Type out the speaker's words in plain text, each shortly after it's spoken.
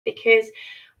because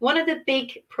one of the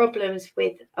big problems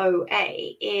with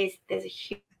OA is there's a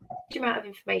huge amount of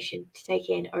information to take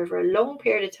in over a long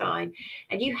period of time,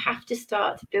 and you have to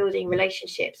start building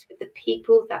relationships with the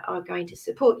people that are going to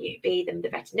support you, be them the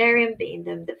veterinarian, be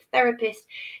them the therapist,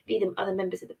 be them other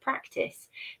members of the practice,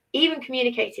 even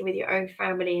communicating with your own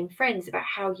family and friends about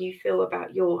how you feel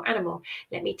about your animal.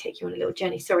 Let me take you on a little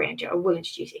journey. Sorry, Andrew, I will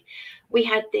introduce you. We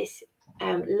had this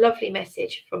lovely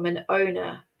message from an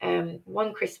owner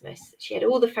one Christmas. She had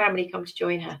all the family come to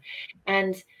join her,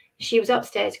 and she was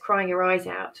upstairs crying her eyes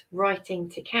out, writing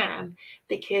to CAM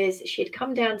because she had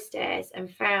come downstairs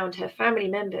and found her family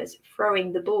members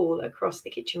throwing the ball across the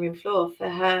kitchen room floor for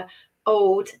her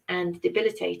old and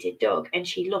debilitated dog, and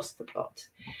she lost the plot.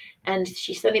 And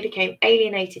she suddenly became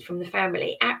alienated from the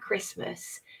family at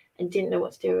Christmas and didn't know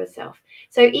what to do with herself.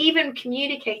 So even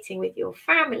communicating with your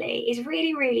family is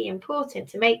really, really important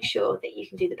to make sure that you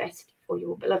can do the best for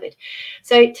your beloved.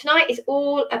 So tonight is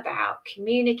all about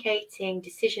communicating,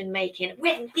 decision making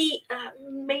with the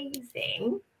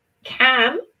amazing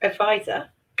CAM advisor,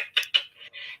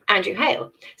 Andrew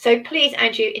Hale. So please,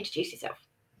 Andrew, introduce yourself.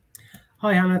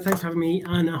 Hi, Hannah. Thanks for having me.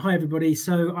 And hi, everybody.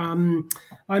 So I'm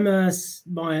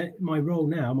my role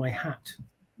now, my hat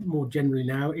more generally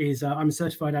now is I'm a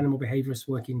certified animal behaviorist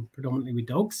working predominantly with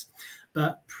dogs.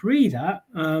 But pre that,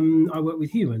 I worked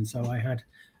with humans. So I had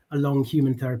a long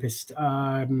human therapist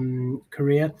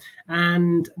career.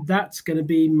 And that's going to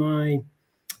be my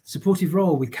supportive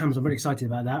role with CAMS. I'm very excited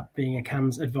about that, being a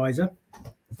CAMS advisor,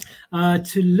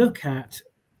 to look at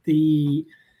the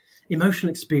emotional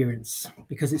experience,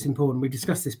 because it's important. We've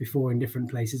discussed this before in different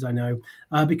places, I know,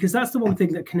 because that's the one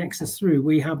thing that connects us through.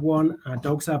 We have one, our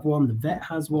dogs have one, the vet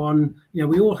has one, you know,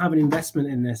 we all have an investment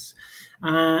in this.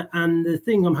 And the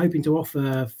thing I'm hoping to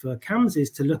offer for CAMS is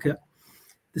to look at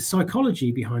the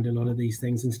psychology behind a lot of these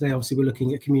things. And today, obviously, we're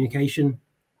looking at communication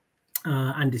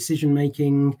and decision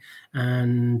making.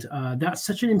 And that's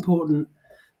such an important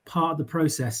part of the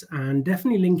process, and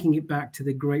definitely linking it back to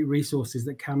the great resources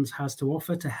that CAMS has to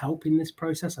offer to help in this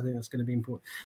process. I think that's going to be important.